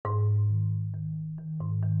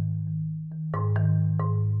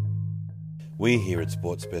We here at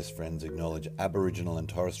Sports Best Friends acknowledge Aboriginal and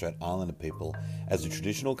Torres Strait Islander people as the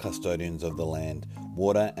traditional custodians of the land,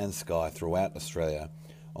 water and sky throughout Australia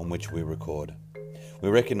on which we record. We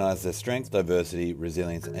recognise their strength, diversity,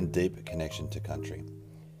 resilience and deep connection to country.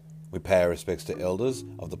 We pay our respects to elders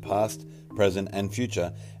of the past, present and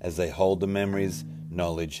future as they hold the memories,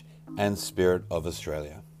 knowledge and spirit of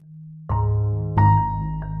Australia.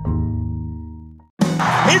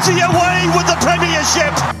 Is he away with the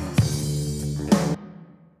premiership?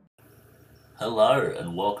 Hello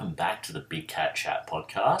and welcome back to the Big Cat Chat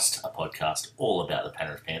podcast, a podcast all about the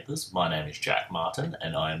Penrith Panthers. My name is Jack Martin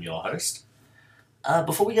and I am your host.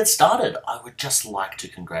 Before we get started, I would just like to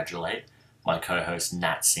congratulate my co-host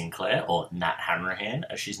Nat Sinclair, or Nat Hanrahan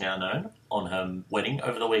as she's now known, on her wedding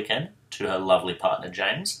over the weekend to her lovely partner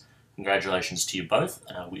James. Congratulations to you both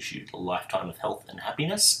and I wish you a lifetime of health and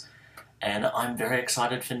happiness. And I'm very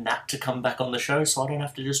excited for Nat to come back on the show so I don't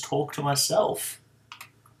have to just talk to myself.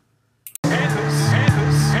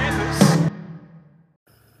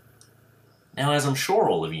 Now, as I'm sure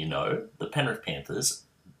all of you know, the Penrith Panthers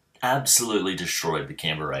absolutely destroyed the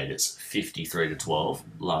Canberra Raiders 53-12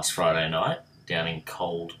 last Friday night down in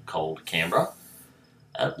cold Canberra.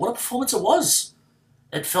 What a performance it was!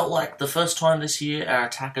 It felt like the first time this year our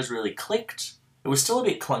attackers really clicked. It was still a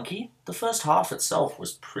bit clunky. The first half itself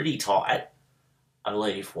was pretty tight. I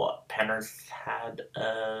believe, Penrith had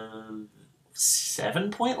a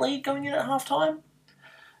 7-point lead going in at halftime?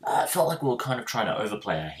 It felt like we were kind of trying to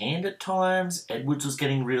overplay our hand at times. Edwards was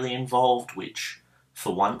getting really involved, which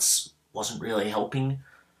for once wasn't really helping.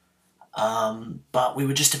 But we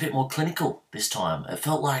were just a bit more clinical this time. It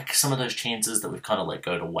felt like some of those chances that we've kind of let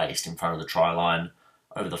go to waste in front of the try line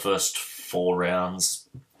over the first 4 rounds,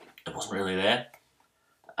 it wasn't really there.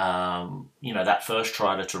 That first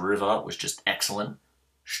try to River was just excellent.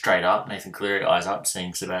 Straight up, Nathan Cleary eyes up,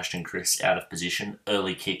 seeing Sebastian Kris out of position.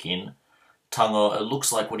 Early kick in. Tungo, it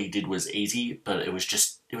looks like what he did was easy, but it was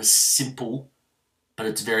simple, but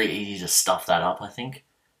it's very easy to stuff that up, I think.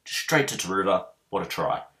 Just straight to River, what a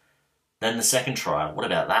try. Then the second try, what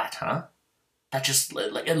about that, huh? That just,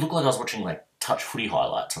 it looked like I was watching touch footy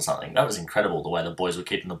highlights or something. That was incredible, the way the boys were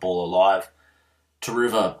keeping the ball alive.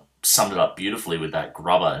 River summed it up beautifully with that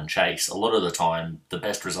grubber and chase. A lot of the time, the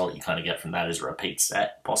best result you kind of get from that is a repeat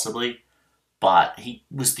set, possibly. But he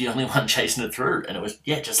was the only one chasing it through, and it was,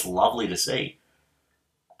 just lovely to see.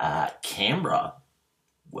 Canberra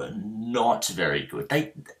were not very good.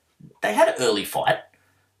 They had an early fight.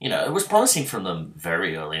 It was promising from them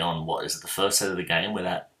very early on. The first set of the game where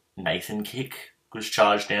that Nathan kick was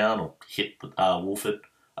charged down or hit Wolford?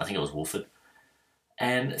 I think it was Wolford.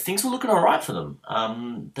 And things were looking all right for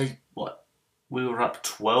them. We were up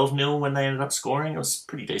 12-0 when they ended up scoring. It was a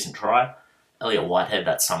pretty decent try. Elliot Whitehead,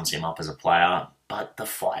 that sums him up as a player, but the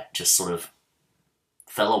fight just sort of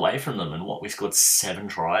fell away from them. And we scored 7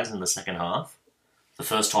 tries in the second half. The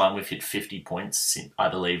first time we've hit 50 points, I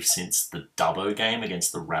believe, since the Dubbo game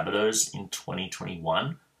against the Rabbitohs in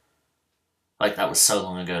 2021. That was so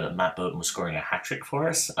long ago that Matt Burton was scoring a hat-trick for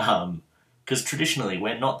us. Because traditionally,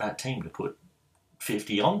 we're not that team to put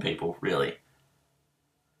 50 on people, really.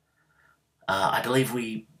 I believe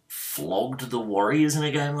we flogged the Warriors in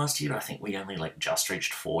a game last year. I think we only just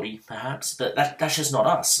reached 40, perhaps. But that's just not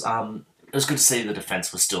us. It was good to see the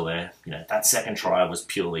defence was still there. That second try was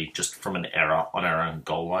purely just from an error on our own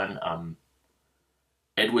goal line.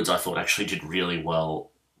 Edwards, I thought, actually did really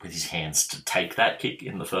well with his hands to take that kick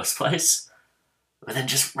in the first place. But then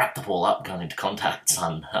just wrapped the ball up going into contact,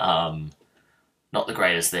 son. Not the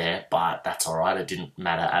greatest there, but that's all right. It didn't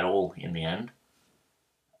matter at all in the end.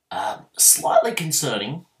 Slightly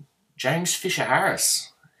concerning, James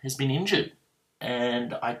Fisher-Harris has been injured,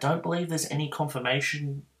 and I don't believe there's any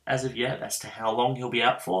confirmation as of yet as to how long he'll be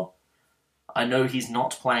out for. I know he's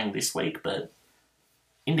not playing this week, but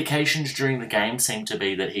indications during the game seem to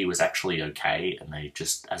be that he was actually okay, and they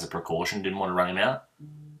just, as a precaution, didn't want to run him out.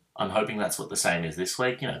 I'm hoping that's what the same is this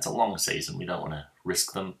week. It's a long season. We don't want to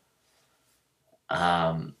risk them. As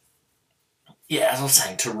I was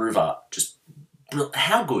saying, River, just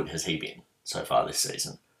how good has he been so far this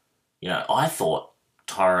season? I thought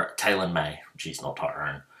Taylor May, not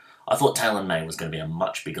Tyrone, I thought Taylor May was going to be a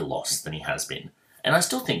much bigger loss than he has been. And I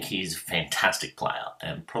still think he's a fantastic player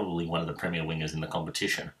and probably one of the premier wingers in the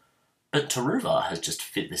competition. But River has just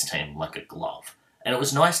fit this team like a glove. And it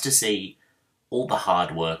was nice to see all the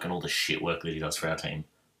hard work and all the shit work that he does for our team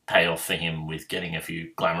pay off for him with getting a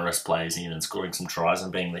few glamorous plays in and scoring some tries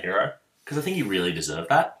and being the hero. Because I think he really deserved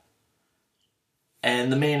that.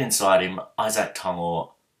 And the man inside him, Isaac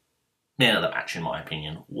Tungo, man of the match in my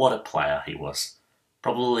opinion. What a player he was.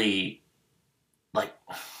 Probably,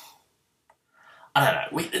 I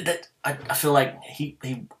don't know. I feel like he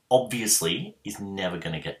obviously is never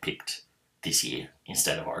going to get picked this year in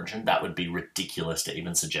State of Origin. That would be ridiculous to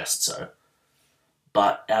even suggest so.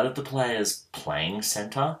 But out of the players playing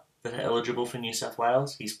centre that are eligible for New South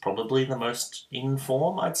Wales, he's probably the most in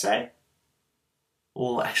form, I'd say.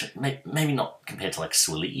 Or actually, maybe not compared to like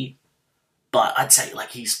Swilly, but I'd say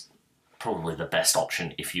like he's probably the best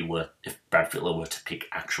option if Brad Fittler were to pick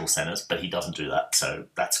actual centres, but he doesn't do that, so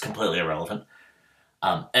that's completely irrelevant.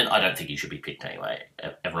 And I don't think he should be picked anyway.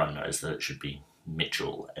 Everyone knows that it should be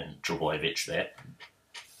Mitchell and Trbojevic there.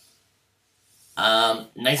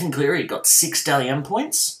 Nathan Cleary got 6 Dally M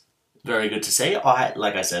points. Very good to see.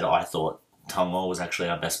 Like I said, I thought Tungwall was actually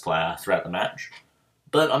our best player throughout the match.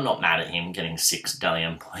 But I'm not mad at him getting 6 Dally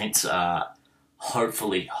M points.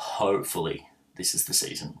 Hopefully, this is the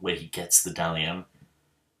season where he gets the Dally M.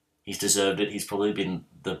 He's deserved it. He's probably been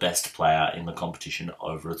the best player in the competition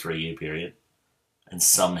over a 3-year period. And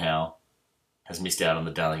somehow has missed out on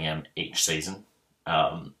the Dally M each season.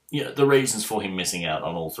 The reasons for him missing out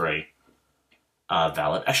on all 3 are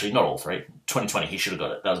valid. Actually, not all 3. 2020, he should have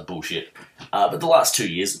got it. That was bullshit. But the last 2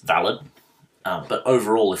 years, valid. But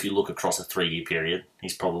overall, if you look across a 3-year period,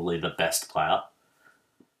 he's probably the best player.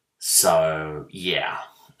 So, yeah,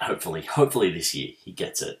 hopefully this year he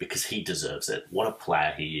gets it because he deserves it. What a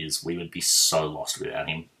player he is. We would be so lost without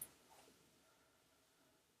him.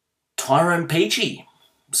 Tyrone Peachey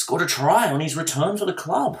scored a try on his return for the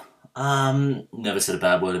club. Never said a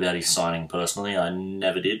bad word about his signing personally. I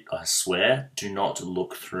never did, I swear. Do not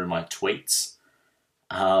look through my tweets.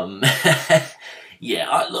 Yeah,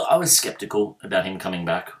 I was sceptical about him coming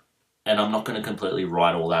back. And I'm not going to completely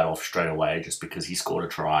write all that off straight away just because he scored a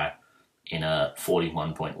try in a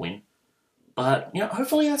 41-point win. But,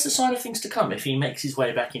 hopefully that's a sign of things to come if he makes his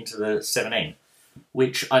way back into the 17.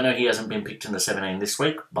 Which I know he hasn't been picked in the 17 this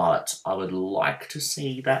week, but I would like to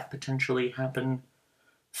see that potentially happen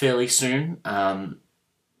fairly soon.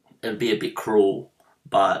 It'd be a bit cruel,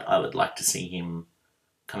 but I would like to see him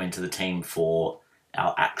come into the team for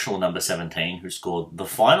our actual number 17, who scored the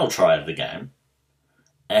final try of the game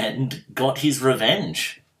and got his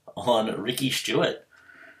revenge on Ricky Stewart.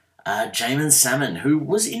 Jamin Salmon, who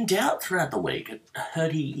was in doubt throughout the week. I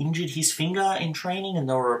heard he injured his finger in training and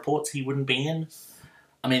there were reports he wouldn't be in.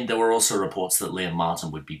 I mean, there were also reports that Liam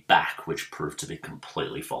Martin would be back, which proved to be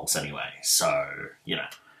completely false anyway. So,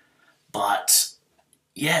 But,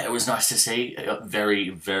 yeah, it was nice to see. It got very,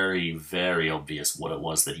 very, very obvious what it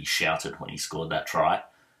was that he shouted when he scored that try.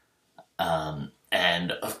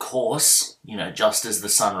 And, of course, just as the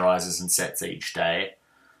sun rises and sets each day,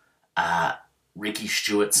 Ricky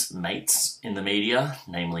Stewart's mates in the media,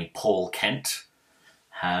 namely Paul Kent,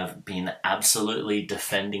 have been absolutely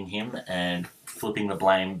defending him and flipping the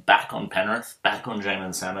blame back on Penrith, back on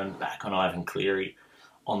Jamin Salmon, back on Ivan Cleary,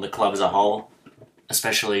 on the club as a whole,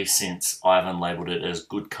 especially since Ivan labelled it as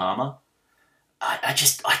good karma. I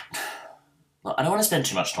don't want to spend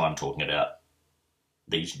too much time talking about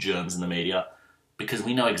these germs in the media because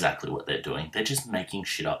we know exactly what they're doing. They're just making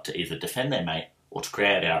shit up to either defend their mate or to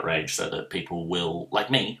create outrage so that people will,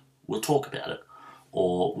 like me, will talk about it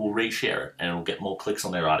or will reshare it and it'll get more clicks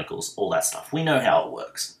on their articles, all that stuff. We know how it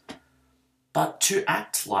works. But to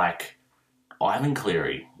act like Ivan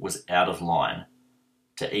Cleary was out of line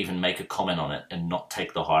to even make a comment on it and not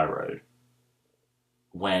take the high road,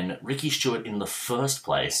 when Ricky Stewart in the first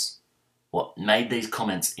place made these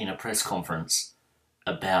comments in a press conference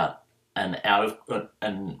about an out of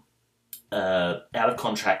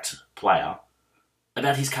contract player,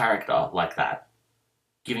 about his character like that,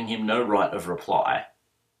 giving him no right of reply.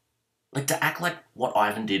 Like, to act like what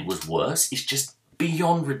Ivan did was worse is just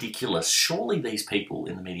beyond ridiculous. Surely these people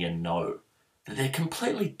in the media know that they're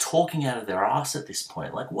completely talking out of their arse at this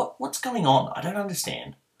point. Like, what's going on? I don't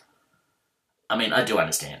understand. I mean, I do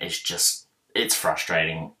understand. It's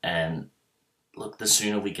frustrating. And look, the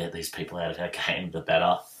sooner we get these people out of our game, the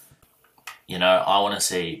better. I want to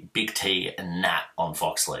see Big T and Nat on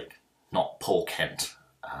Fox League, not Paul Kent,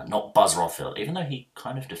 not Buzz Rothfield, even though he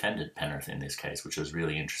kind of defended Penrith in this case, which was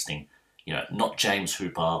really interesting. Not James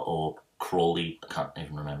Hooper or Crawley. I can't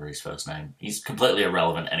even remember his first name. He's completely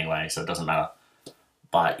irrelevant anyway, so it doesn't matter.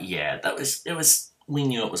 But yeah, we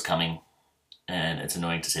knew it was coming, and it's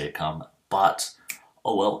annoying to see it come. But,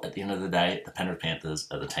 oh well, at the end of the day, the Penrith Panthers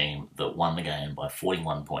are the team that won the game by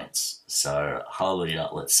 41 points. So, hallelujah,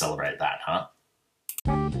 let's celebrate that, huh?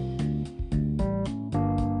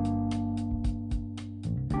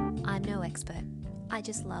 I'm no expert. I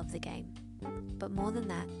just love the game. But more than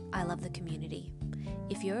that, I love the community.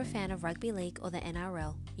 If you're a fan of rugby league or the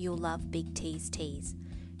NRL, you'll love Big T's Tees.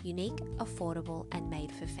 Unique, affordable, and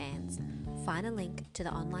made for fans. Find a link to the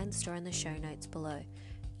online store in the show notes below.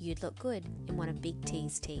 You'd look good in one of Big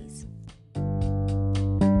T's tees.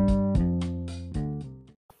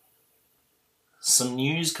 Some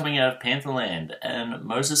news coming out of Pantherland, and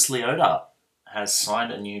Moses Leota has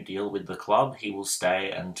signed a new deal with the club. He will stay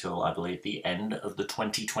until, I believe, the end of the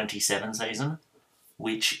 2027 season,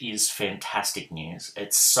 which is fantastic news.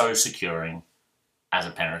 It's so securing as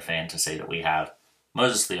a Penrith fan to see that we have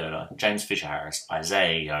Moses Leota, James Fisher-Harris,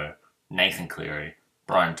 Isaiah Yeo, Nathan Cleary,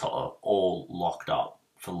 Brian To'o, all locked up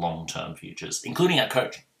for long-term futures, including our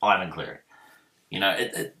coach, Ivan Cleary. You know,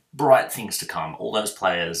 bright things to come. All those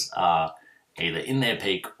players are either in their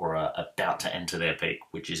peak or are about to enter their peak,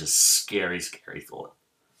 which is a scary, scary thought.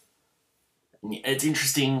 It's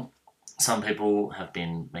interesting. Some people have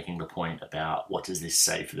been making the point about what does this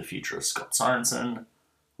say for the future of Scott Sorensen,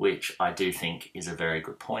 which I do think is a very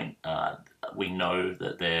good point. We know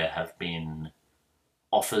that there have been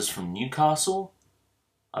offers from Newcastle.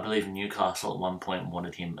 I believe Newcastle at one point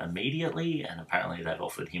wanted him immediately, and apparently they've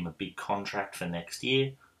offered him a big contract for next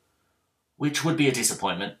year, which would be a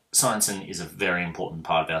disappointment. Sorensen is a very important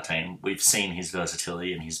part of our team. We've seen his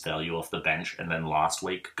versatility and his value off the bench, and then last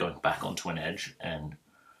week going back onto an edge and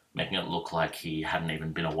making it look like he hadn't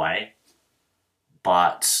even been away.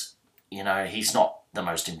 But, you know, he's not the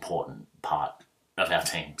most important part of our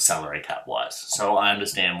team, salary cap-wise. So I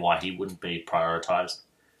understand why he wouldn't be prioritised.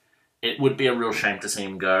 It would be a real shame to see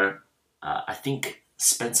him go. I think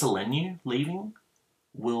Spencer Leniu leaving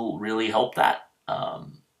will really help that.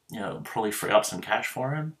 You know, probably free up some cash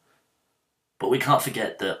for him. But we can't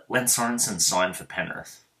forget that when Sorensen signed for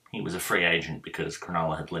Penrith, he was a free agent because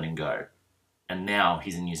Cronulla had let him go. And now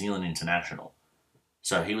he's a New Zealand international.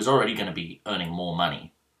 So he was already going to be earning more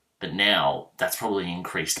money. But now that's probably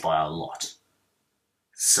increased by a lot.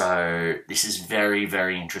 So this is very,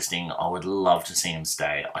 very interesting. I would love to see him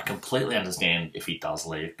stay. I completely understand if he does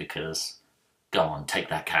leave because, go on, take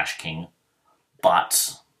that cash, King.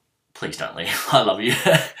 But please don't leave. I love you.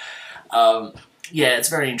 Yeah, it's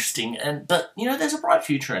very interesting. But, you know, there's a bright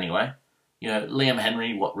future anyway. You know, Liam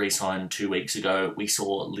Henry, re-signed 2 weeks ago. We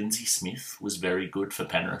saw Lindsay Smith was very good for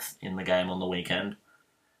Penrith in the game on the weekend.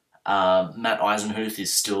 Matt Eisenhuth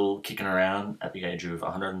is still kicking around at the age of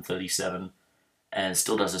 137 and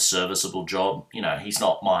still does a serviceable job. You know, he's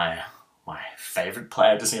not my favourite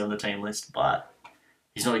player to see on the team list, but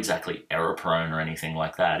he's not exactly error-prone or anything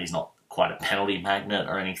like that. He's not quite a penalty magnet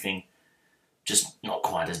or anything. Just not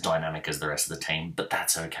quite as dynamic as the rest of the team, but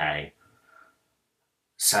that's okay.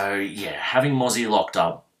 So, yeah, having Mozzie locked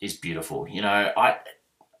up is beautiful. You know,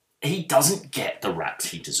 he doesn't get the raps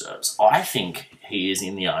he deserves. I think he is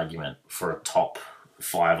in the argument for a top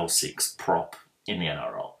 5 or 6 prop in the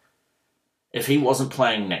NRL. If he wasn't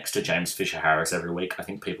playing next to James Fisher-Harris every week, I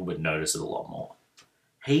think people would notice it a lot more.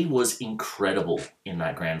 He was incredible in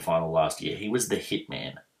that grand final last year. He was the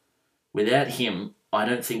hitman. Without him, I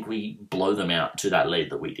don't think we blow them out to that lead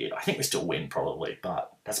that we did. I think we still win probably,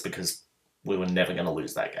 but that's because we were never going to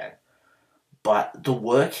lose that game. But the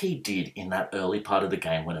work he did in that early part of the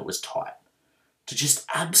game when it was tight, to just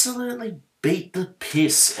absolutely beat the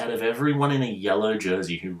piss out of everyone in a yellow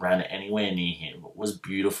jersey who ran anywhere near him, was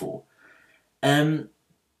beautiful.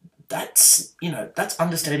 That's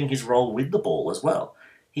understating his role with the ball as well.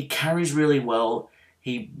 He carries really well.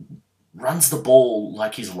 He runs the ball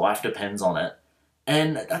like his life depends on it.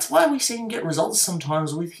 And that's why we see him get results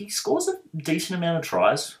sometimes he scores a decent amount of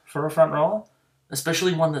tries for a front rower,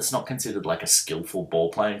 especially one that's not considered like a skillful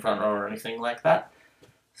ball-playing front rower or anything like that.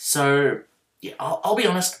 So, yeah, I'll be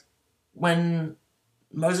honest, when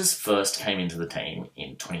Moses first came into the team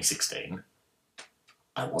in 2016,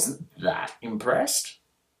 I wasn't that impressed.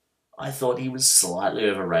 I thought he was slightly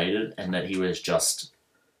overrated and that he was just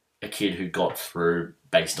a kid who got through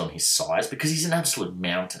based on his size because he's an absolute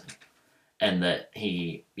mountain. And that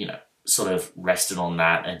he, sort of rested on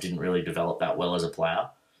that and didn't really develop that well as a player.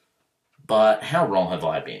 But how wrong have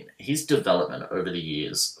I been? His development over the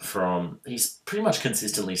years he's pretty much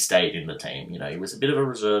consistently stayed in the team. He was a bit of a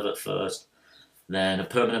reserve at first, then a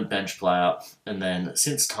permanent bench player, and then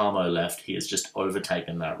since Tamo left, he has just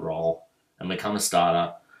overtaken that role and become a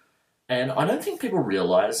starter. And I don't think people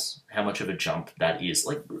realise how much of a jump that is.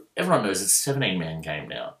 Like, everyone knows it's a 17-man game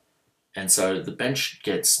now. And so the bench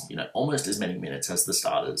gets, almost as many minutes as the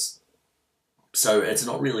starters. So it's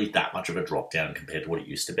not really that much of a drop down compared to what it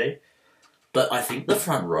used to be. But I think the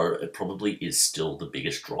front row, it probably is still the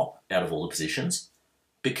biggest drop out of all the positions.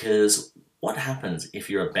 Because what happens if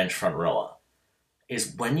you're a bench front rower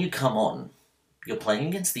is when you come on, you're playing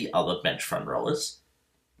against the other bench front rowers.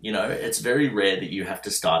 You know, it's very rare that you have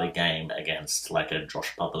to start a game against like a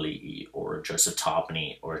Josh Papali'i or a Joseph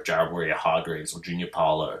Tarpany or a Jared Warrior-Hargreaves or Junior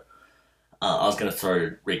Paolo. I was going to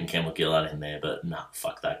throw Regan Campbell-Gillard in there, but nah,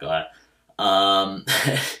 fuck that guy.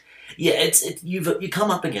 Yeah, you come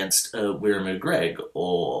up against Wiramu Greg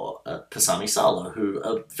or Pasami Salo, who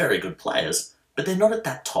are very good players, but they're not at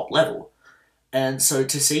that top level. And so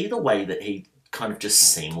to see the way that he kind of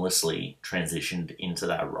just seamlessly transitioned into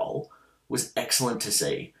that role was excellent to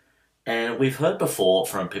see. And we've heard before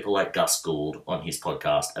from people like Gus Gould on his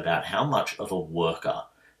podcast about how much of a worker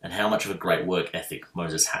and how much of a great work ethic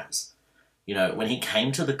Moses has. You know, when he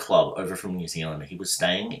came to the club over from New Zealand, he was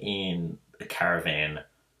staying in a caravan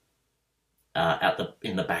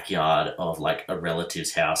in the backyard of like a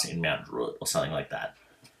relative's house in Mount Druitt or something like that.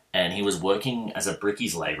 And he was working as a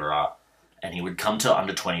brickies labourer, and he would come to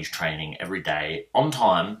under-20s training every day on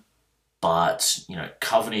time, but, you know,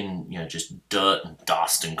 covered in, you know, just dirt and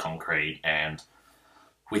dust and concrete, and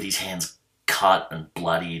with his hands cut and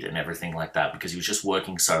bloodied and everything like that, because he was just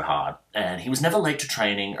working so hard. And he was never late to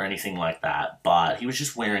training or anything like that, but he was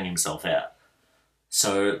just wearing himself out.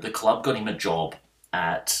 So the club got him a job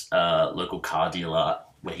at a local car dealer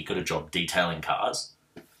where he got a job detailing cars.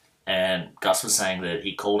 And Gus was saying that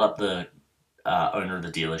he called up the owner of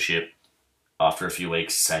the dealership after a few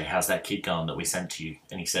weeks to say, how's that kid going that we sent to you?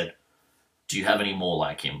 And he said, do you have any more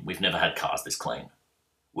like him? We've never had cars this clean.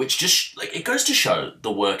 Which just, like, it goes to show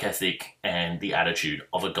the work ethic and the attitude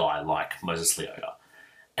of a guy like Moses Leota.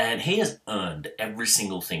 And he has earned every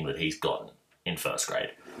single thing that he's gotten in first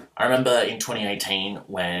grade. I remember in 2018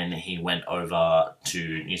 when he went over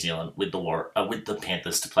to New Zealand with the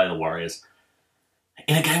Panthers to play the Warriors,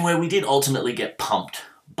 in a game where we did ultimately get pumped,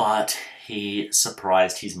 but he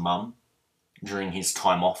surprised his mum during his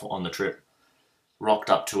time off on the trip, rocked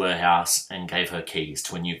up to her house and gave her keys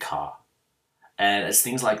to a new car. And it's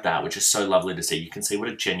things like that which is so lovely to see. You can see what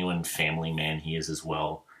a genuine family man he is as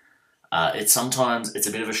well. It's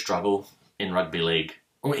a bit of a struggle in rugby league,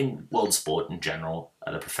 or in world sport in general,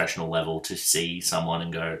 at a professional level, to see someone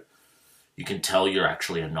and go, you can tell you're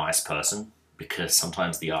actually a nice person, because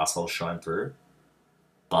sometimes the arseholes shine through.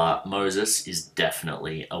 But Moses is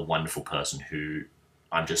definitely a wonderful person who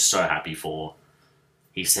I'm just so happy for.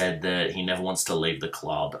 He said that he never wants to leave the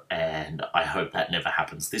club, and I hope that never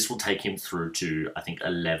happens. This will take him through to, I think,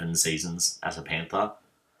 11 seasons as a Panther.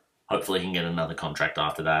 Hopefully he can get another contract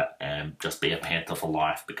after that and just be a Panther for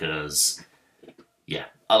life, because, yeah,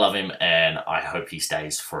 I love him and I hope he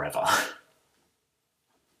stays forever.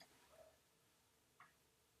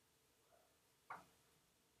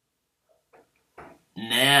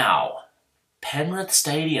 Now, Penrith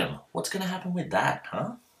Stadium. What's going to happen with that,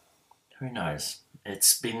 huh? Who knows?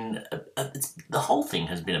 It's been... the whole thing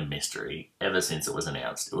has been a mystery ever since it was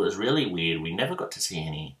announced. It was really weird. We never got to see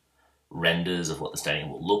any renders of what the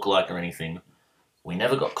stadium will look like or anything. We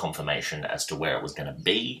never got confirmation as to where it was going to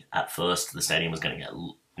be. At first, the stadium was going to get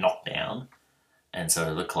knocked down. And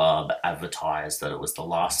so the club advertised that it was the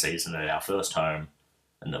last season at our first home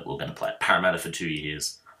and that we were going to play at Parramatta for 2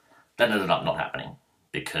 years. That ended up not happening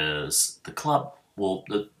because the club,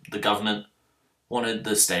 the government wanted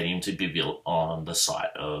the stadium to be built on the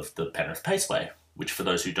site of the Penrith Paceway, which, for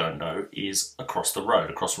those who don't know, is across the road,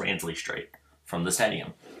 across Ransley Street from the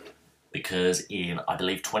stadium. Because in, I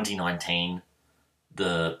believe, 2019,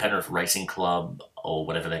 the Penrith Racing Club, or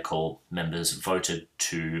whatever they're called, members voted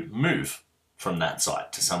to move from that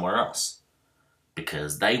site to somewhere else.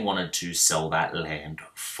 Because they wanted to sell that land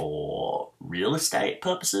for real estate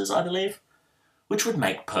purposes, I believe. Which would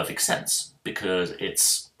make perfect sense, because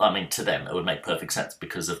to them, it would make perfect sense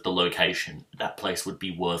because of the location. That place would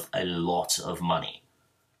be worth a lot of money.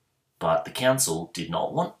 But the council did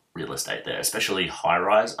not want real estate there, especially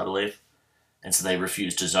high-rise, I believe. And so they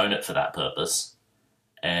refused to zone it for that purpose.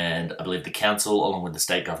 And I believe the council, along with the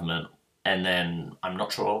state government, and then I'm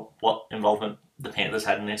not sure what involvement the Panthers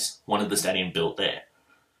had in this, wanted the stadium built there.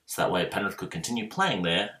 So that way Penrith could continue playing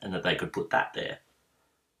there and that they could put that there.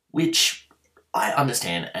 Which I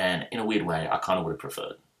understand, and in a weird way, I kind of would have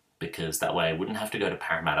preferred. Because that way I wouldn't have to go to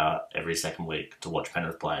Parramatta every second week to watch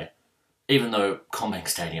Penrith play. Even though CommBank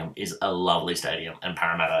Stadium is a lovely stadium and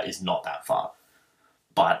Parramatta is not that far.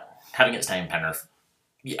 But having it stay in Penrith,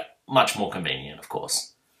 yeah, much more convenient, of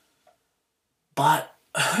course. But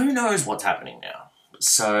who knows what's happening now?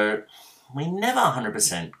 So we never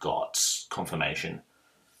 100% got confirmation.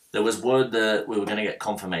 There was word that we were going to get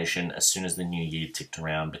confirmation as soon as the new year ticked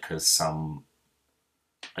around because some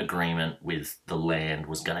agreement with the land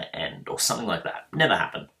was going to end or something like that. Never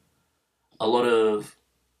happened. A lot of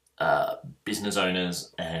business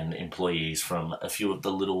owners and employees from a few of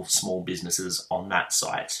the little small businesses on that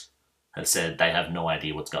site have said they have no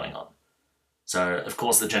idea what's going on. So, of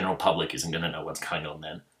course, the general public isn't going to know what's going on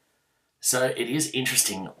then. So it is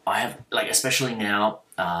interesting. I have, especially now,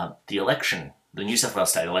 the election, the New South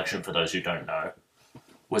Wales state election, for those who don't know,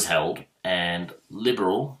 was held, and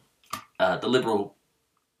the Liberal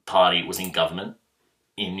Party was in government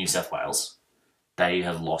in New South Wales. They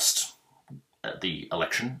have lost the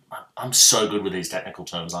election. I'm so good with these technical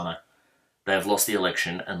terms, aren't I? They have lost the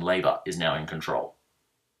election, and Labor is now in control.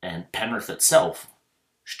 And Penrith itself,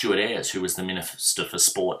 Stuart Ayres, who was the Minister for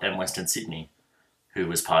Sport and Western Sydney, who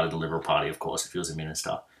was part of the Liberal Party, of course, if he was a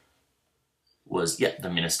minister, was, the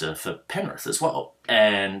Minister for Penrith as well.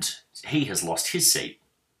 And he has lost his seat.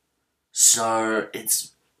 So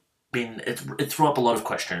it threw up a lot of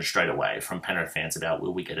questions straight away from Penrith fans about,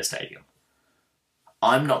 will we get a stadium?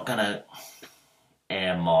 I'm not going to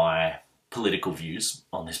air my political views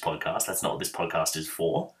on this podcast. That's not what this podcast is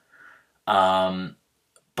for.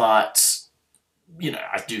 But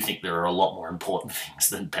I do think there are a lot more important things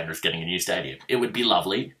than Penrith getting a new stadium. It would be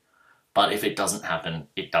lovely, but if it doesn't happen,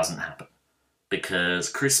 it doesn't happen. Because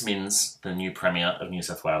Chris Minns, the new Premier of New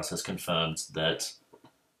South Wales, has confirmed that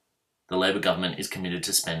the Labor government is committed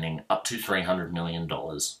to spending up to $300 million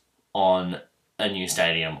on a new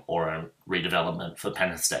stadium or a redevelopment for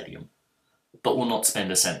Penrith Stadium, but will not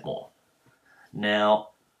spend a cent more. Now,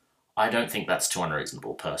 I don't think that's too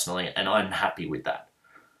unreasonable, personally, and I'm happy with that.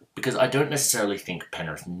 Because I don't necessarily think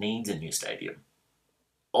Penrith needs a new stadium.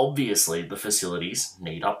 Obviously, the facilities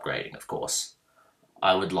need upgrading, of course.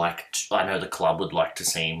 I know the club would like to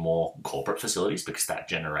see more corporate facilities because that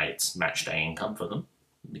generates match day income for them.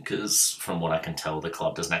 Because from what I can tell, the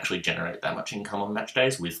club doesn't actually generate that much income on match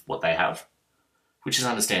days with what they have. Which is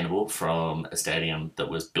understandable from a stadium that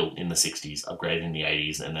was built in the 60s, upgraded in the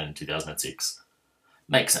 80s, and then 2006.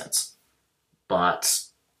 Makes sense. But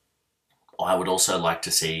I would also like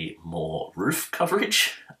to see more roof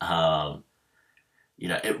coverage.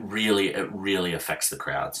 It really affects the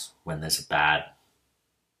crowds when there's bad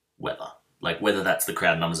weather. Whether that's the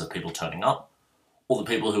crowd numbers of people turning up or the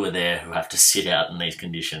people who are there who have to sit out in these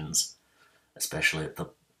conditions, especially at the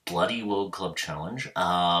bloody World Club Challenge.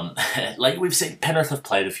 We've seen, Penrith have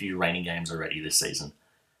played a few rainy games already this season,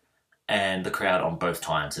 and the crowd on both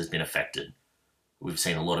times has been affected. We've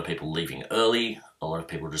seen a lot of people leaving early, a lot of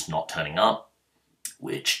people just not turning up,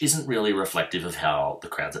 which isn't really reflective of how the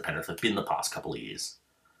crowds at Penrith have been the past couple of years.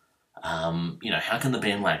 How can the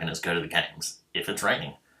bandwagoners go to the games if it's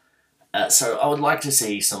raining? So I would like to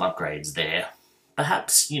see some upgrades there.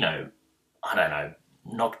 Perhaps,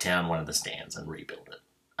 knock down one of the stands and rebuild it.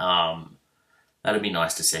 That'd be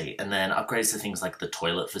nice to see. And then upgrades to things like the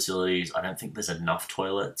toilet facilities. I don't think there's enough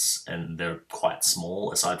toilets, and they're quite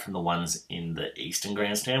small, aside from the ones in the Eastern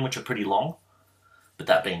Grandstand, which are pretty long. But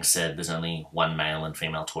that being said, there's only one male and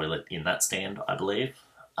female toilet in that stand, I believe.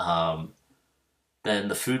 Then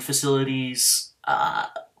the food facilities,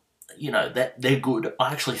 they're good.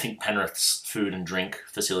 I actually think Penrith's food and drink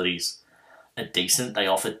facilities are decent. They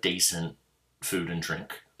offer decent food and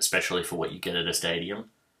drink, especially for what you get at a stadium.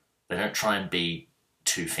 They don't try and be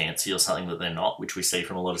too fancy or something that they're not, which we see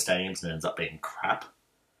from a lot of stadiums and it ends up being crap.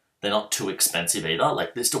 They're not too expensive either.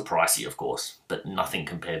 They're still pricey, of course, but nothing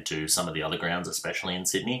compared to some of the other grounds, especially in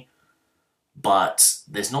Sydney. But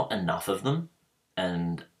there's not enough of them,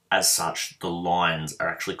 and as such, the lines are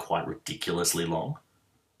actually quite ridiculously long.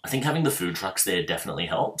 I think having the food trucks there definitely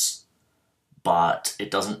helps, but it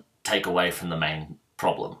doesn't take away from the main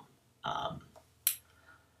problem.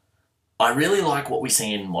 I really like what we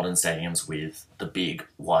see in modern stadiums with the big,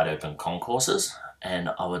 wide-open concourses,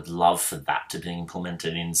 and I would love for that to be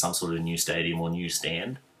implemented in some sort of new stadium or new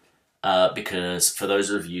stand, because for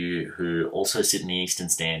those of you who also sit in the Eastern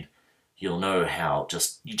Stand, you'll know how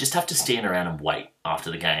you just have to stand around and wait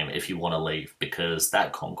after the game if you want to leave, because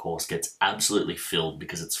that concourse gets absolutely filled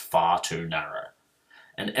because it's far too narrow.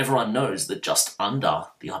 And everyone knows that just under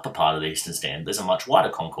the upper part of the Eastern Stand, there's a much wider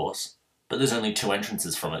concourse, but there's only 2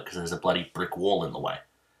 entrances from it because there's a bloody brick wall in the way.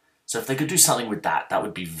 So if they could do something with that, that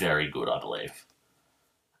would be very good, I believe.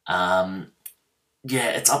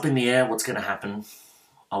 It's up in the air what's going to happen.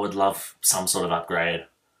 I would love some sort of upgrade.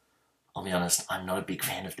 I'll be honest, I'm not a big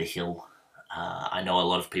fan of the hill. I know a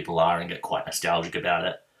lot of people are and get quite nostalgic about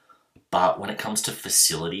it. But when it comes to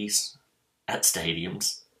facilities at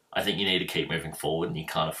stadiums, I think you need to keep moving forward, and you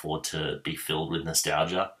can't afford to be filled with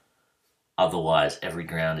nostalgia. Otherwise, every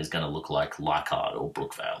ground is going to look like Leichhardt or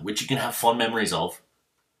Brookvale, which you can have fond memories of,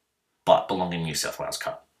 but belong in New South Wales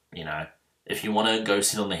Cup. If you want to go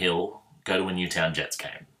sit on the hill, go to a Newtown Jets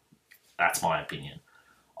game. That's my opinion.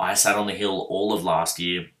 I sat on the hill all of last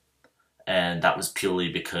year, and that was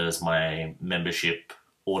purely because my membership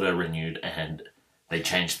auto-renewed and they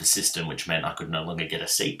changed the system, which meant I could no longer get a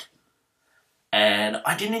seat. And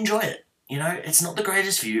I didn't enjoy it. You know, it's not the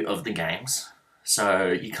greatest view of the games, so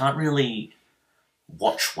you can't really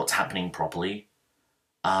watch what's happening properly.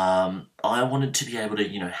 I wanted to be able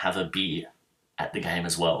to, have a beer at the game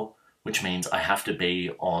as well, which means I have to be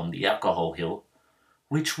on the alcohol hill,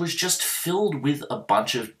 which was just filled with a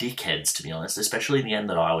bunch of dickheads, to be honest, especially the end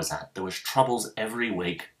that I was at. There was troubles every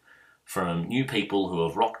week from new people who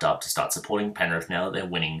have rocked up to start supporting Penrith now that they're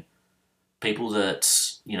winning. People that,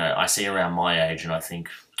 I see around my age and I think,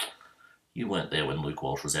 you weren't there when Luke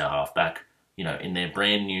Walsh was our halfback, in their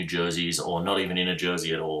brand new jerseys or not even in a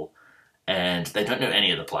jersey at all. And they don't know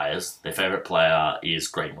any of the players. Their favourite player is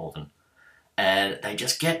Great Northern. And they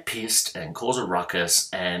just get pissed and cause a ruckus,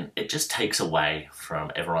 and it just takes away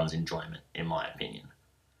from everyone's enjoyment, in my opinion.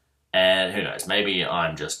 And who knows, maybe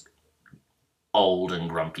I'm just old and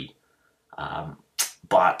grumpy.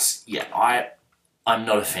 But yeah, I'm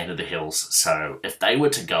not a fan of the Hills, so if they were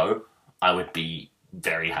to go, I would be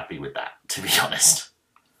very happy with that, to be honest.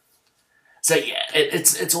 So yeah,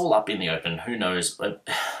 it's all up in the open. Who knows?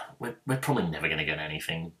 We're probably never going to get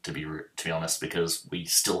anything, to be honest, because we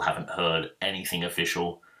still haven't heard anything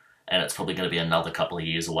official, and it's probably going to be another couple of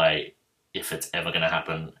years away if it's ever going to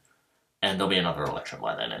happen. And there'll be another election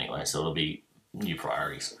by then anyway, so it'll be new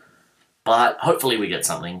priorities. But hopefully we get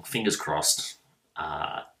something. Fingers crossed.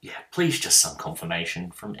 Yeah, please just some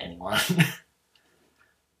confirmation from anyone.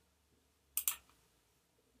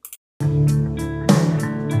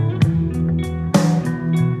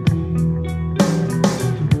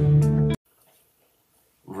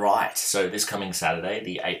 Right, so this coming Saturday,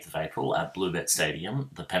 the 8th of April, at Bluebet Stadium,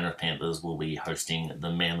 the Penrith Panthers will be hosting the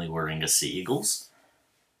Manly Warringah Sea Eagles.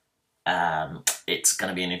 It's going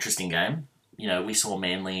to be an interesting game. We saw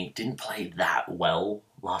Manly didn't play that well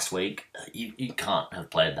last week. You can't have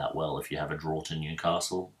played that well if you have a draw to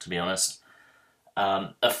Newcastle, to be honest.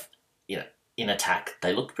 In attack,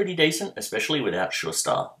 they looked pretty decent, especially without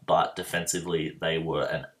Schuster, but defensively, they were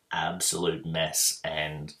an absolute mess,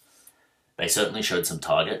 and they certainly showed some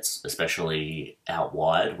targets, especially out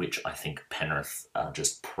wide, which I think Penrith are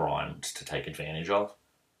just primed to take advantage of.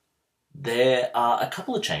 There are a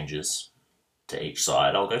couple of changes to each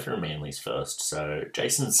side. I'll go through Manly's first. So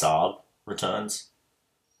Jason Saab returns,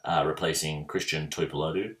 replacing Christian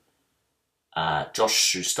Tuipulotu. Josh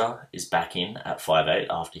Schuster is back in at 5'8"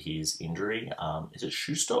 after his injury. Is it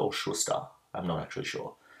Schuster or Schuster? I'm not actually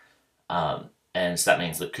sure. And so that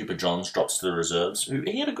means that Cooper Johns drops to the reserves, who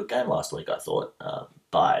he had a good game last week, I thought.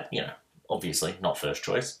 But, obviously not first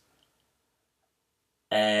choice.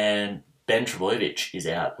 And Ben Trebojevic is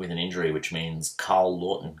out with an injury, which means Carl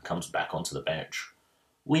Lawton comes back onto the bench,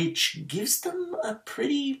 which gives them a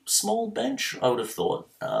pretty small bench, I would have thought.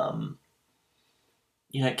 KO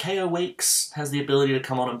Weeks has the ability to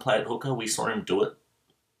come on and play at hooker. We saw him do it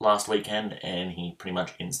last weekend, and he pretty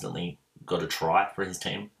much instantly got a try for his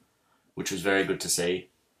team, which was very good to see.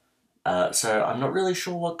 So I'm not really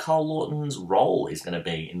sure what Carl Lawton's role is going to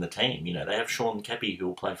be in the team. They have Sean Keppie, who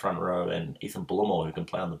will play front row, and Ethan Bullimore, who can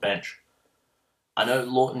play on the bench. I know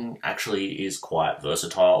Lawton actually is quite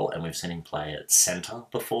versatile, and we've seen him play at centre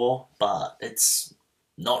before, but it's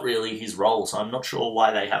not really his role, so I'm not sure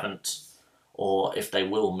why they haven't, or if they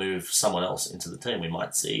will move someone else into the team. We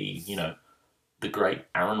might see, the great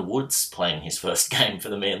Aaron Woods playing his first game for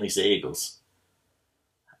the Manly Sea Eagles.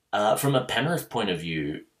 From a Penrith point of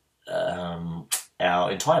view,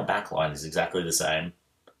 our entire backline is exactly the same.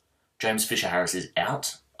 James Fisher-Harris is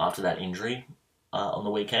out after that injury on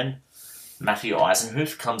the weekend. Matthew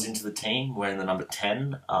Eisenhuth comes into the team wearing the number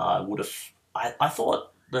 10. I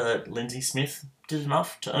thought that Lindsay Smith did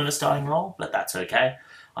enough to earn a starting role, but that's okay.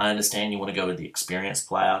 I understand you want to go with the experienced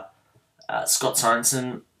player. Scott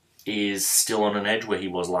Sorensen is still on an edge where he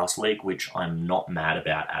was last week, which I'm not mad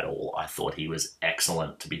about at all. I thought he was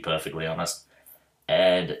excellent, to be perfectly honest.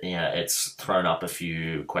 And it's thrown up a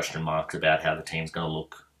few question marks about how the team's going to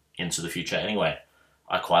look into the future anyway.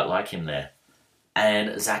 I quite like him there.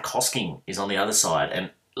 And Zach Hosking is on the other side.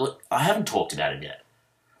 And look, I haven't talked about it yet.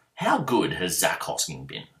 How good has Zach Hosking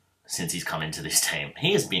been since he's come into this team?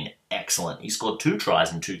 He has been excellent. He scored 2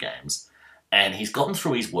 tries in 2 games. And he's gotten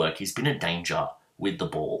through his work. He's been a danger with the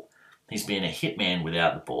ball. He's been a hitman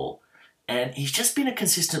without the ball. And he's just been a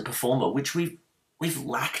consistent performer, which we've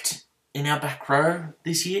lacked in our back row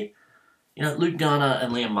this year. Luke Garner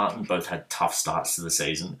and Liam Martin both had tough starts to the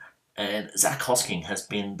season. And Zach Hosking has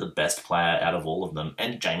been the best player out of all of them,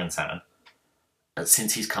 and Jamin Salmon,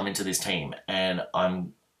 since he's come into this team. And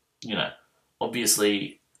I'm,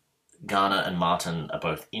 obviously Garner and Martin are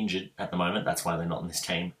both injured at the moment. That's why they're not in this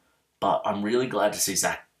team. But I'm really glad to see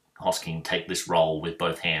Zach Hosking take this role with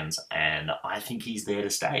both hands, and I think he's there to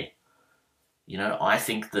stay. I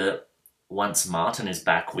think that once Martin is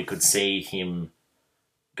back, we could see him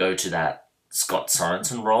go to that Scott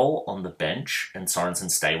Sorensen role on the bench and Sorensen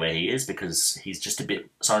stay where he is, because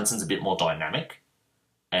Sorensen's a bit more dynamic,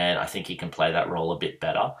 and I think he can play that role a bit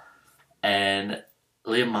better. And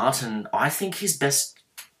Liam Martin, I think his best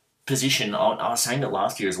position, I was saying it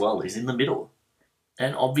last year as well, is in the middle.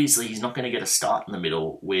 And obviously he's not going to get a start in the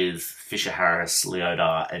middle with Fisher Harris,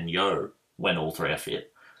 Leota and Yeo when all three are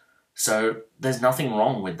fit. So there's nothing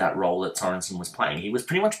wrong with that role that Sorensen was playing. He was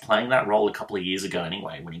pretty much playing that role a couple of years ago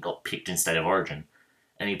anyway, when he got picked in State of Origin.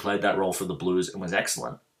 And he played that role for the Blues and was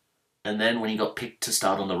excellent. And then when he got picked to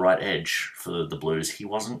start on the right edge for the Blues, he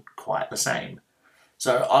wasn't quite the same.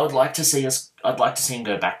 So I'd like to see him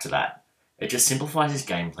go back to that. It just simplifies his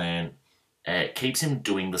game plan. It keeps him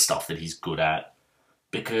doing the stuff that he's good at.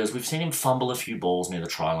 Because we've seen him fumble a few balls near the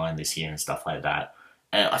try line this year and stuff like that.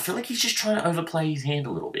 And I feel like he's just trying to overplay his hand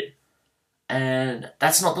a little bit. And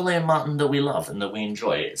that's not the Liam Martin that we love and that we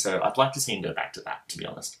enjoy. So I'd like to see him go back to that, to be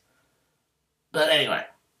honest. But anyway,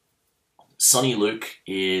 Sonny Luke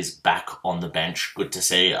is back on the bench. Good to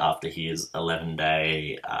see after his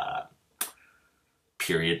 11-day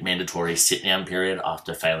mandatory sit-down period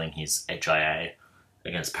after failing his HIA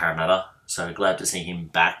against Parramatta. So glad to see him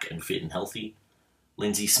back and fit and healthy.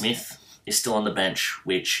 Lindsay Smith is still on the bench,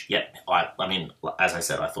 which, I mean, as I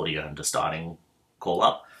said, I thought he earned a starting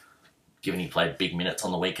call-up, given he played big minutes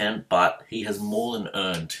on the weekend, but he has more than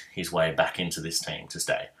earned his way back into this team to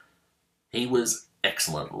stay. He was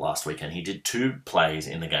excellent last weekend. He did 2 plays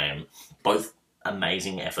in the game, both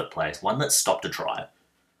amazing effort plays. One that stopped a try,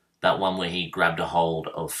 that one where he grabbed a hold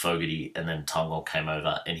of Fogarty and then Tungor came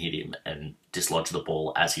over and hit him and dislodged the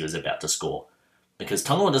ball as he was about to score. Because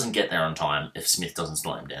Tungor doesn't get there on time if Smith doesn't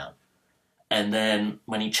slow him down. And then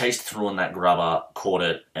when he chased through on that grubber, caught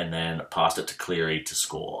it, and then passed it to Cleary to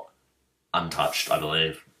score, untouched, I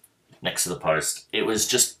believe, next to the post. It was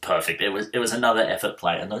just perfect. It was another effort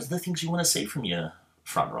play, and those are the things you want to see from your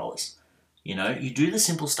front rowers. You do the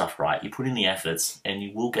simple stuff right, you put in the efforts, and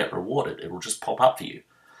you will get rewarded. It will just pop up for you.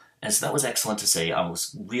 And so that was excellent to see. I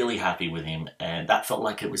was really happy with him, and that felt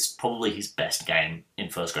like it was probably his best game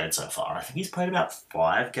in first grade so far. I think he's played about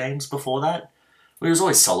 5 games before that, where he was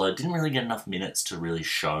always solid, didn't really get enough minutes to really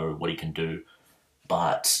show what he can do,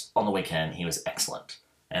 but on the weekend he was excellent.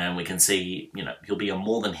 And we can see, he'll be a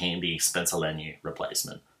more than handy Spencer Leniu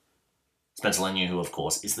replacement. Spencer Leniu, who of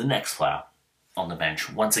course is the next player on the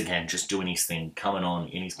bench, once again just doing his thing, coming on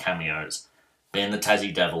in his cameos, being the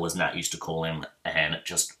Tassie Devil as Nat used to call him, and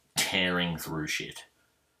just tearing through shit.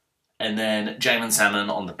 And then Jamin Salmon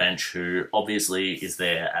on the bench, who obviously is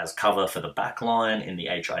there as cover for the back line in the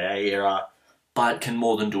HIA era, but can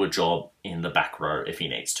more than do a job in the back row if he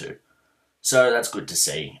needs to. So that's good to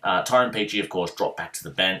see. Tyrone Peachy, of course, dropped back to the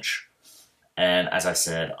bench. And as I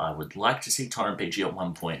said, I would like to see Tyrone Peachy at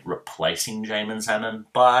one point replacing Jamin Salmon,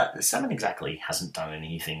 but Salmon exactly hasn't done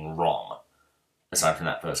anything wrong, aside from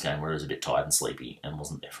that first game where he was a bit tired and sleepy and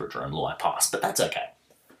wasn't there for a Jerome Luai pass, but that's okay.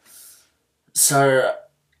 So,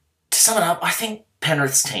 to sum it up, I think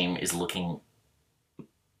Penrith's team is looking,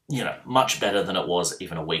 much better than it was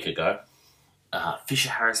even a week ago. Fisher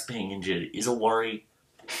Harris being injured is a worry.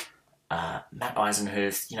 Matt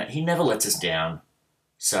Eisenhuth, he never lets us down.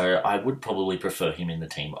 So I would probably prefer him in the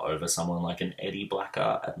team over someone like an Eddie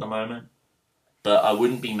Blacker at the moment. But I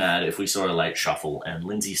wouldn't be mad if we saw a late shuffle and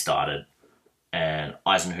Lindsay started and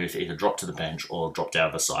Eisenhuth either dropped to the bench or dropped out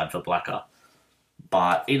of the side for Blacker.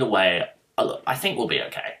 But either way, look, I think we'll be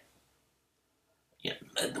okay.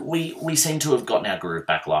 We seem to have gotten our groove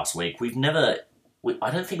back last week.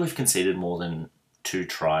 I don't think we've conceded more than 2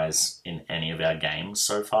 tries in any of our games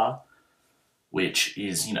so far, which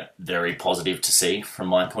is, very positive to see from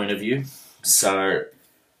my point of view. So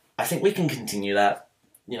I think we can continue that.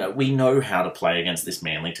 We know how to play against this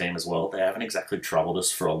Manly team as well. They haven't exactly troubled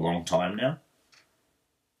us for a long time now.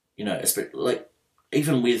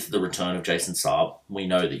 Even with the return of Jason Saab, we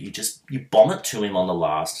know that you bomb it to him on the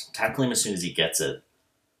last, tackle him as soon as he gets it,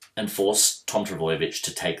 and force Tom Trbojevic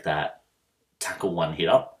to take that tackle one hit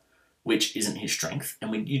up, which isn't his strength.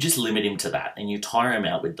 And you just limit him to that, and you tire him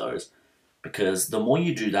out with those. Because the more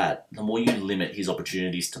you do that, the more you limit his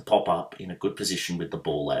opportunities to pop up in a good position with the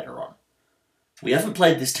ball later on. We haven't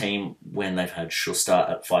played this team when they've had Schuster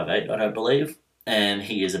at 5'8", I don't believe, and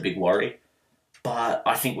he is a big worry. But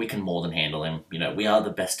I think we can more than handle him. We are the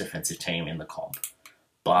best defensive team in the comp.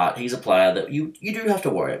 But he's a player that you do have to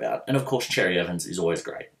worry about. And of course, Cherry Evans is always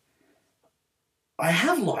great. I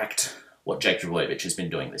have liked what Jake Trbojevic has been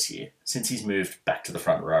doing this year since he's moved back to the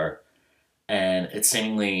front row. And it's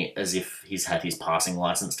seemingly as if he's had his passing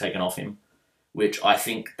license taken off him, which I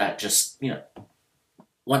think that just,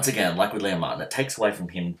 once again, like with Liam Martin, it takes away from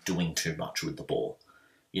him doing too much with the ball.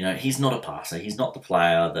 He's not a passer. He's not the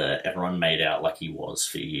player that everyone made out like he was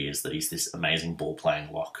for years, that he's this amazing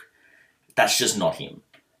ball-playing lock. That's just not him.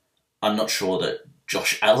 I'm not sure that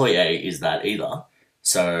Josh Aloiai is that either,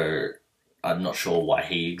 so I'm not sure why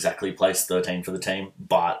he exactly placed 13 for the team,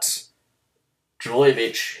 but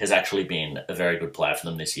Trbojevic has actually been a very good player for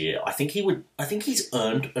them this year. I think he's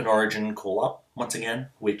earned an Origin call-up once again,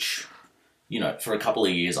 which, for a couple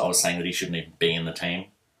of years I was saying that he shouldn't even be in the team.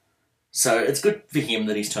 So it's good for him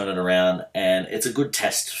that he's turned it around, and it's a good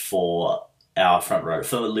test for our front row,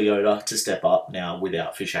 for Leota to step up now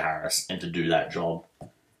without Fisher-Harris and to do that job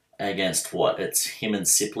against what? It's him and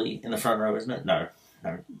Sipley in the front row, isn't it? No.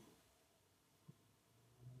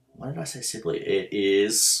 Why did I say Sipley? It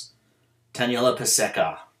is Taniela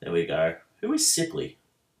Paseka. There we go. Who is Sipley?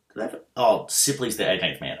 Sipley's the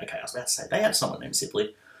 18th man. Okay, I was about to say, they have someone named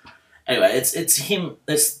Sipley. Anyway, it's him.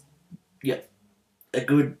 A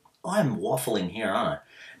good... I'm waffling here, aren't I?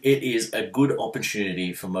 It is a good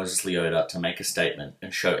opportunity for Moses Leota to make a statement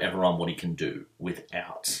and show everyone what he can do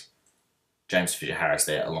without James Fisher-Harris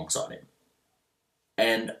there alongside him.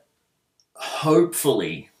 And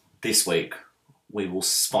hopefully this week we will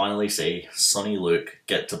finally see Sonny Luke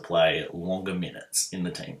get to play longer minutes in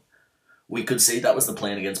the team. We could see that was the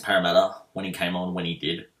plan against Parramatta when he came on when he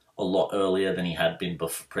did, a lot earlier than he had been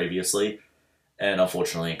previously, and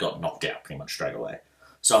unfortunately got knocked out pretty much straight away.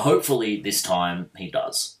 So hopefully this time he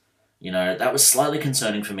does. That was slightly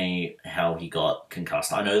concerning for me how he got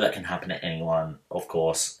concussed. I know that can happen to anyone, of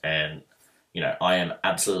course, and, I am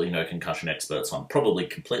absolutely no concussion expert, so I'm probably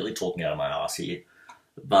completely talking out of my ass here.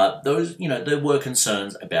 But those, there were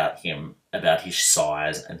concerns about him, about his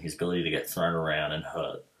size and his ability to get thrown around and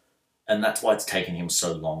hurt. And that's why it's taken him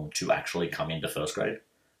so long to actually come into first grade.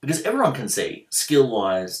 Because everyone can see,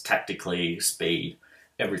 skill-wise, tactically, speed,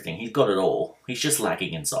 everything. He's got it all. He's just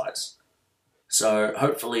lacking in size. So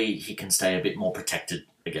hopefully he can stay a bit more protected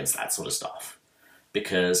against that sort of stuff.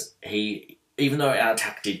 Because even though our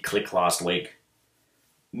attack did click last week,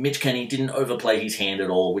 Mitch Kenny didn't overplay his hand at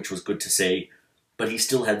all, which was good to see, but he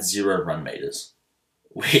still had 0 run meters.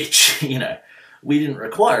 Which, we didn't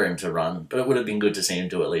require him to run, but it would have been good to see him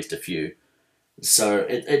do at least a few. So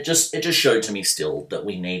it just showed to me still that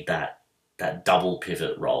we need that double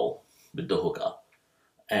pivot role with the hooker.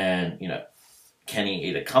 And, Kenny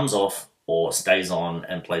either comes off or stays on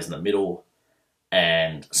and plays in the middle,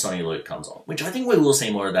 and Sonny Luke comes on, which I think we will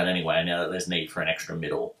see more of that anyway now that there's need for an extra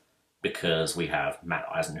middle because we have Matt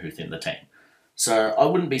Eisenhuth in the team. So I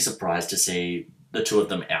wouldn't be surprised to see the two of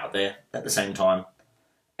them out there at the same time,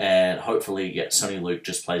 and hopefully, Sonny Luke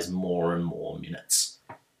just plays more and more minutes.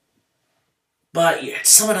 But to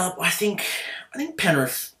sum it up, I think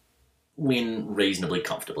Penrith win reasonably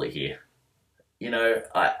comfortably here.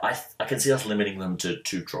 I can see us limiting them to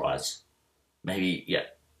 2 tries. Maybe,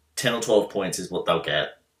 10 or 12 points is what they'll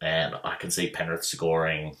get. And I can see Penrith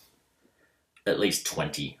scoring at least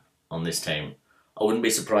 20 on this team. I wouldn't be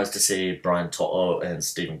surprised to see Brian To'o and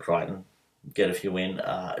Stephen Crichton get a few in.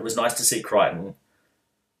 It was nice to see Crichton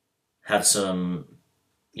have some,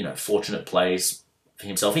 fortunate plays for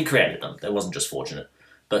himself. He created them. They wasn't just fortunate.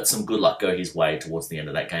 But some good luck go his way towards the end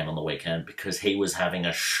of that game on the weekend because he was having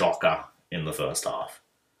a shocker in the first half.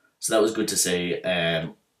 So that was good to see,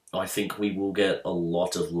 and I think we will get a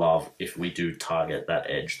lot of love if we do target that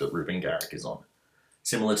edge that Ruben Garrick is on.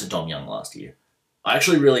 Similar to Dom Young last week, I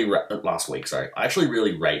actually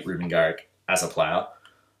really rate Ruben Garrick as a player,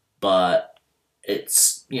 but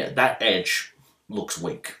that edge looks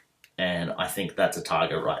weak, and I think that's a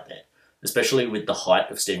target right there. Especially with the height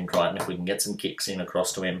of Stephen Crichton, if we can get some kicks in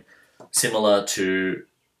across to him, similar to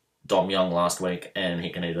Dom Young last week, and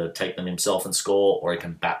he can either take them himself and score, or he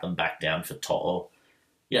can bat them back down for To'o.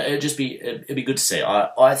 It'd be good to see.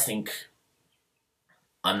 I think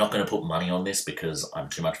I'm not going to put money on this because I'm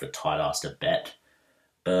too much of a tight ass to bet,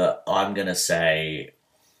 but I'm going to say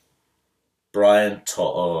Brian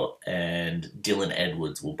To'o and Dylan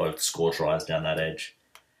Edwards will both score tries down that edge,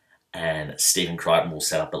 and Stephen Crichton will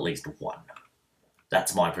set up at least 1.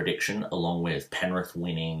 That's my prediction, along with Penrith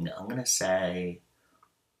winning, I'm going to say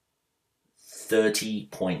 30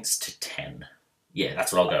 points to 10. Yeah,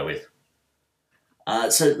 that's what I'll go with.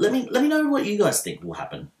 So let me know what you guys think will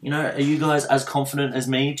happen. Are you guys as confident as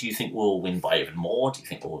me? Do you think we'll win by even more? Do you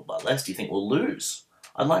think we'll win by less? Do you think we'll lose?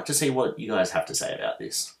 I'd like to see what you guys have to say about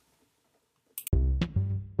this.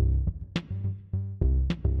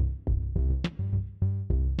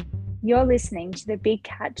 You're listening to the Big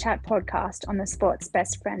Cat Chat podcast on the Sports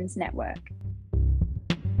Best Friends Network.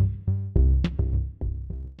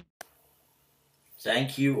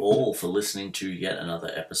 Thank you all for listening to yet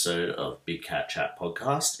another episode of Big Cat Chat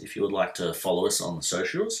podcast. If you would like to follow us on the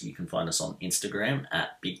socials, you can find us on Instagram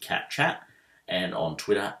at Big Cat Chat and on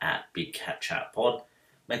Twitter at Big Cat Chat Pod.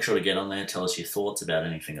 Make sure to get on there, tell us your thoughts about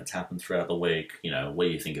anything that's happened throughout the week. You know, what do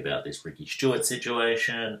you think about this Ricky Stewart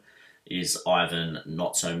situation? Is Ivan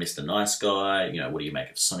not so Mr. Nice Guy? You know, what do you make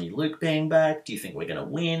of Sonny Luke being back? Do you think we're going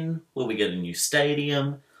to win? Will we get a new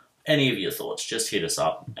stadium? Any of your thoughts, just hit us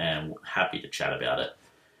up and we're happy to chat about it.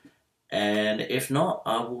 And if not,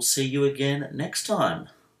 I will see you again next time.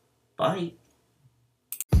 Bye.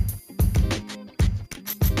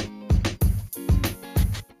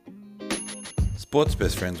 Sports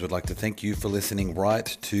Best Friends would like to thank you for listening right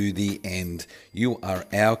to the end. You are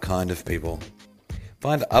our kind of people.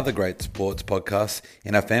 Find other great sports podcasts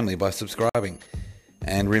in our family by subscribing.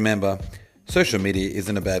 And remember, social media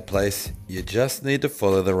isn't a bad place. You just need to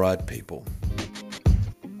follow the right people.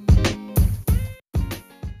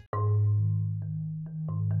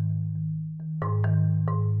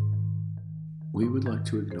 We would like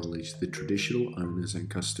to acknowledge the traditional owners and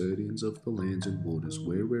custodians of the lands and waters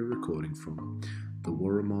where we're recording from, the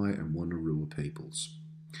Worimi and Wonnarua peoples.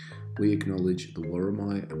 We acknowledge the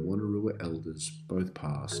Worimi and Wonnarua elders, both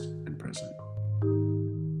past and present.